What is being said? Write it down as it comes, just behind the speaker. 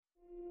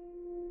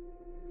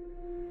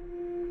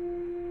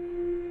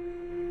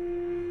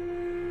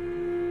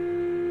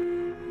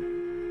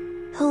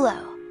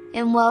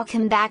and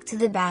welcome back to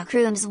the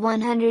Backrooms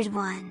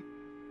 101.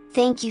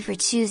 Thank you for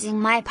choosing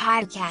my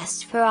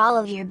podcast for all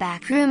of your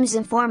Backrooms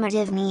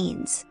informative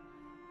needs.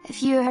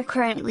 If you are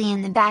currently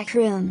in the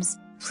Backrooms,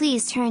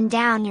 please turn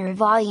down your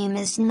volume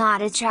as to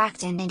not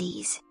attract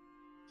entities.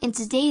 In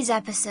today's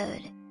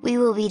episode, we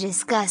will be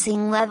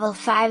discussing Level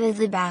 5 of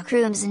the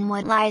Backrooms and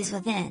what lies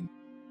within.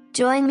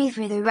 Join me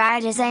for the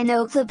ride as I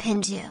no-clip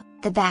into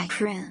the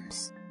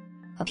Backrooms.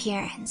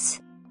 Appearance.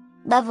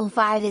 Level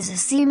 5 is a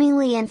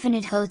seemingly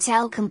infinite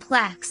hotel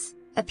complex,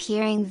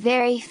 appearing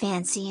very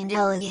fancy and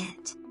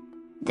elegant.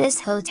 This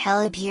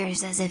hotel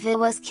appears as if it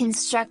was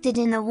constructed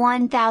in the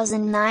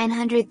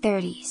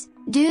 1930s,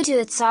 due to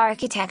its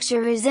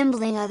architecture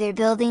resembling other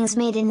buildings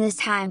made in this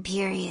time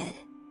period.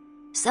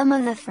 Some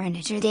of the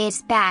furniture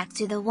dates back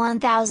to the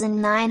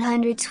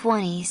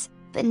 1920s,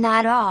 but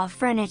not all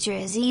furniture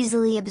is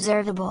easily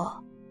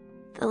observable.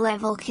 The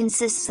level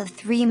consists of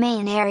three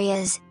main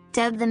areas,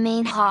 dubbed the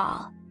Main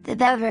Hall, the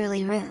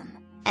Beverly Room,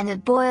 and the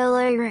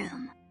Boiler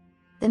Room.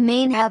 The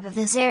main hub of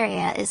this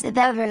area is the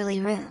Beverly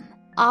Room,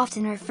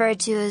 often referred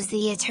to as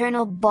the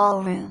Eternal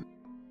Ballroom.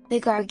 The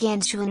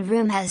gargantuan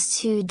room has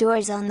two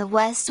doors on the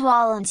west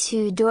wall and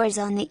two doors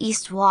on the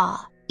east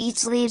wall,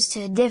 each leads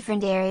to a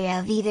different area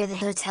of either the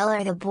hotel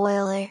or the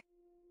boiler.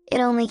 It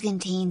only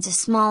contains a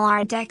small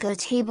Art Deco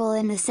table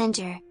in the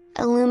center,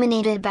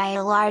 illuminated by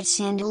a large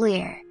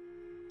chandelier.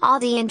 All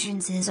the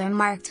entrances are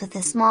marked with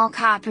a small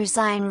copper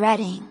sign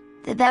reading,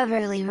 "The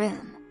Beverly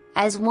Room,"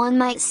 as one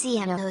might see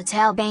in a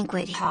hotel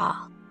banquet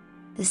hall.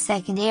 The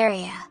second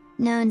area,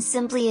 known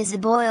simply as the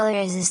boiler,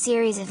 is a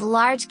series of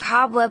large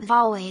cobweb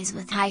hallways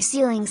with high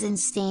ceilings and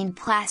stained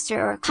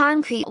plaster or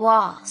concrete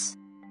walls.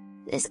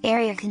 This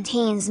area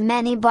contains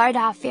many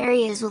barred-off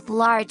areas with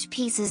large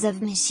pieces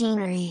of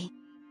machinery.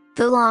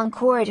 The long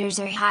corridors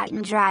are hot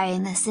and dry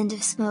and the scent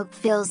of smoke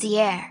fills the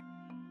air.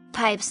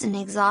 Pipes and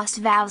exhaust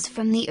valves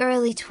from the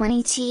early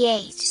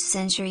 20th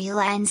century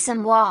line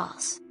some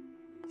walls.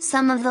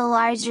 Some of the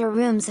larger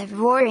rooms have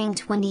roaring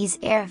 20s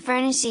era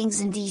furnishings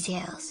and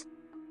details.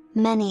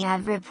 Many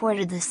have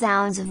reported the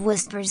sounds of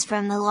whispers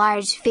from the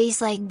large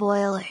face-like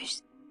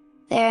boilers.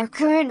 There are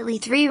currently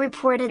 3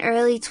 reported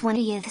early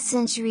 20th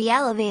century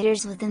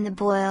elevators within the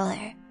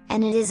boiler,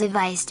 and it is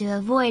advised to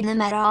avoid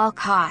them at all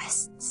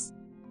costs.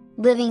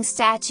 Living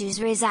statues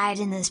reside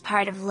in this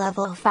part of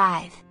Level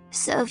 5,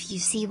 so if you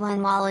see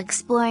one while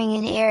exploring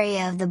an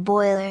area of the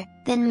boiler,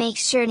 then make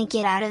sure to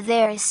get out of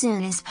there as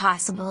soon as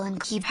possible and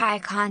keep eye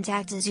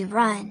contact as you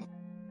run.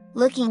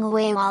 Looking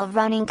away while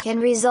running can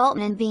result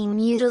in being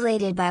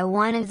mutilated by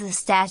one of the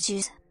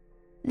statues.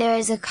 There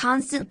is a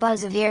constant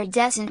buzz of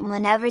iridescent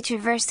whenever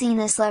traversing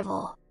this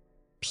level.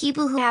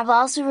 People who have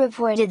also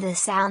reported the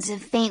sounds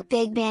of faint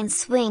big band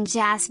swing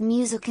jazz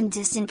music and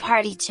distant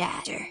party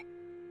chatter.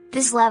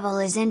 This level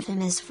is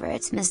infamous for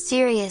its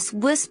mysterious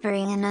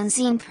whispering and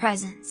unseen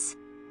presence.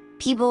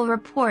 People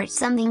report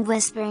something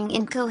whispering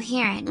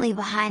incoherently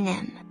behind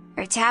them,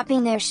 or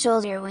tapping their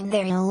shoulder when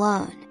they're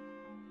alone.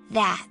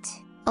 That,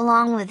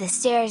 along with the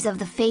stares of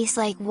the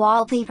face-like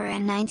wallpaper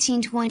and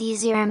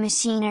 1920s era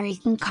machinery,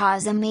 can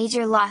cause a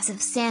major loss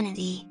of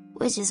sanity,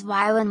 which is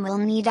why one will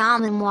need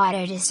almond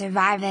water to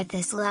survive at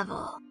this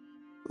level.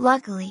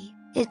 Luckily,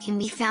 it can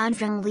be found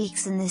from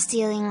leaks in the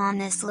ceiling on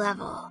this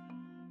level.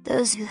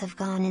 Those who have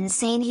gone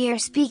insane here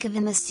speak of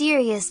a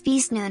mysterious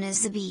beast known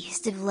as the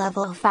Beast of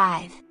Level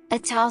 5, a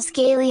tall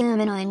scaly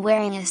humanoid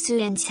wearing a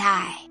suit and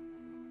tie.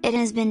 It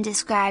has been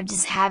described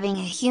as having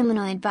a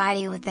humanoid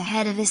body with the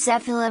head of a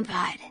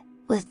cephalopod,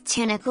 with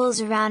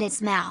tentacles around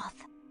its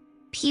mouth.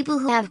 People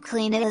who have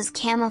claimed it has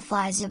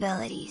camouflage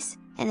abilities,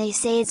 and they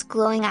say its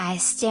glowing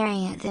eyes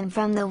staring at them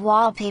from the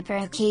wallpaper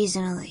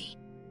occasionally.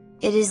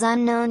 It is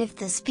unknown if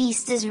this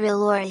beast is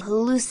real or a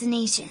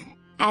hallucination,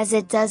 as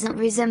it doesn't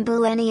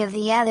resemble any of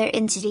the other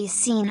entities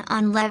seen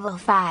on Level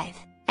 5,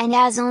 and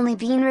has only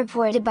been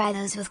reported by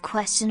those with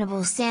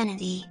questionable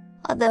sanity,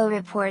 although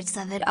reports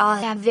of it all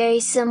have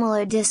very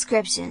similar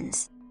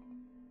descriptions.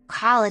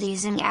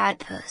 Colonies and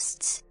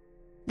outposts.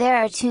 There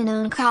are 2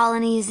 known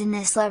colonies in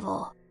this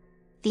level.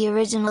 The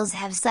originals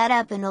have set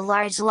up in a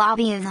large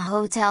lobby of the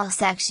hotel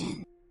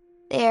section.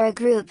 They are a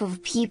group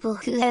of people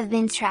who have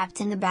been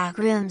trapped in the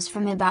Backrooms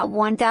from about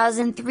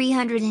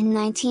 1300 in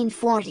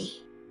 1940.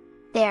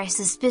 They are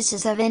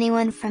suspicious of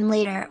anyone from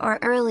later or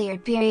earlier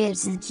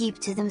periods and keep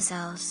to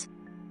themselves.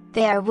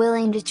 They are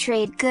willing to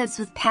trade goods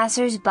with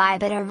passers-by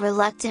but are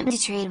reluctant to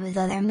trade with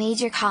other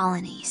major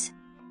colonies.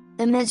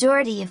 The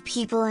majority of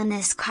people in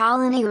this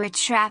colony were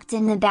trapped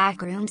in the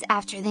Backrooms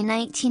after the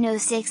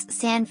 1906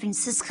 San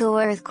Francisco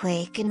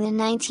earthquake and the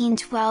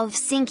 1912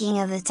 sinking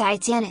of the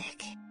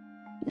Titanic.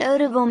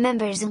 Notable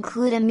members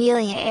include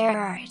Amelia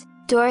Earhart,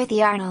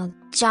 Dorothy Arnold,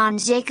 John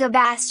Jacob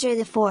Astor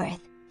IV,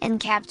 and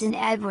Captain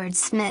Edward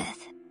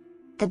Smith.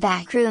 The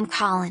Backroom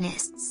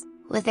colonists,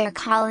 with their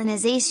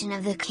colonization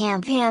of the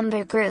Camp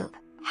Amber group,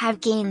 have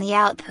gained the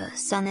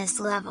outposts on this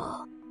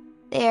level.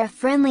 They are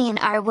friendly and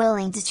are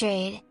willing to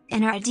trade,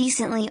 and are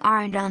decently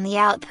armed on the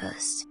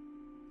outpost.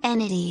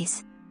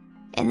 Entities.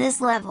 In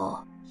this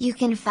level, you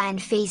can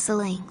find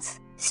facelings,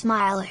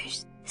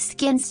 smilers,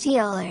 skin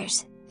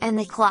stealers, and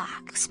the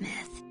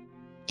clocksmith.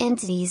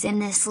 Entities in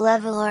this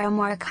level are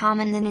more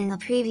common than in the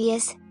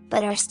previous,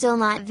 but are still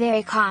not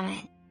very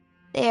common.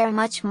 They are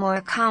much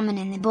more common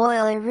in the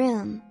boiler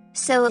room,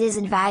 so it is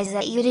advised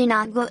that you do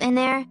not go in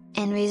there,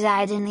 and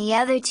reside in the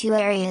other two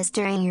areas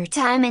during your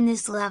time in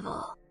this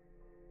level.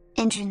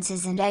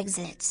 Entrances and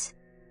exits.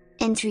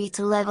 Entry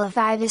to level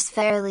 5 is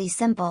fairly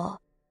simple.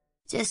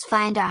 Just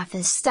find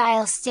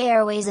office-style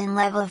stairways in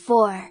level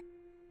 4.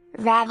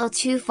 Travel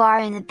too far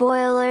in the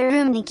boiler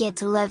room to get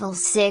to level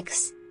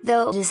 6,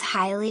 though it is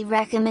highly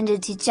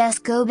recommended to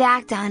just go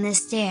back down the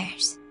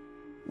stairs.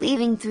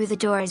 Leaving through the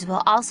doors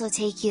will also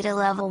take you to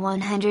level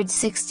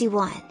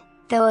 161,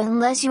 though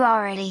unless you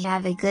already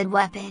have a good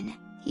weapon,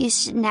 you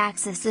shouldn't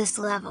access this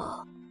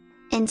level.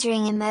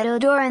 Entering a metal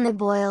door in the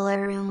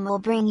boiler room will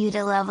bring you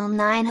to level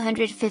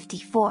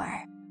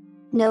 954.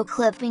 No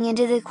clipping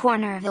into the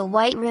corner of the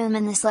white room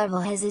in this level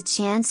has a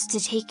chance to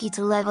take you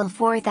to level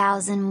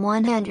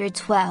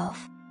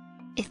 4112.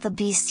 If the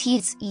beast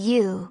hits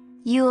you,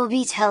 you will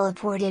be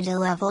teleported to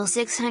level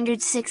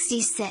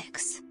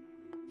 666.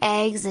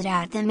 Exit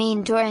out the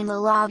main door in the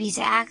lobby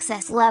to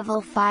access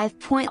level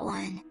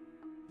 5.1.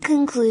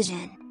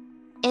 Conclusion.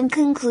 In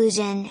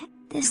conclusion,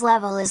 this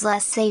level is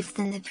less safe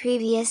than the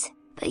previous,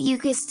 but you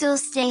could still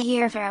stay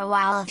here for a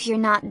while if you're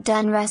not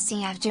done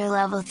resting after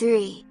level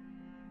 3.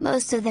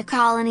 Most of the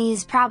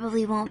colonies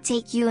probably won't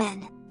take you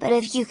in, but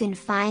if you can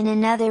find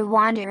another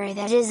wanderer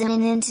that isn't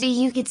an entity,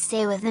 you could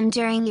stay with them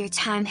during your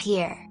time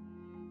here.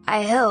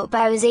 I hope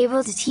I was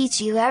able to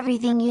teach you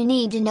everything you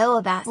need to know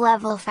about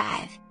level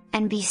 5,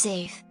 and be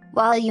safe,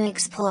 while you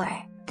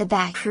explore the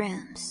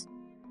Backrooms.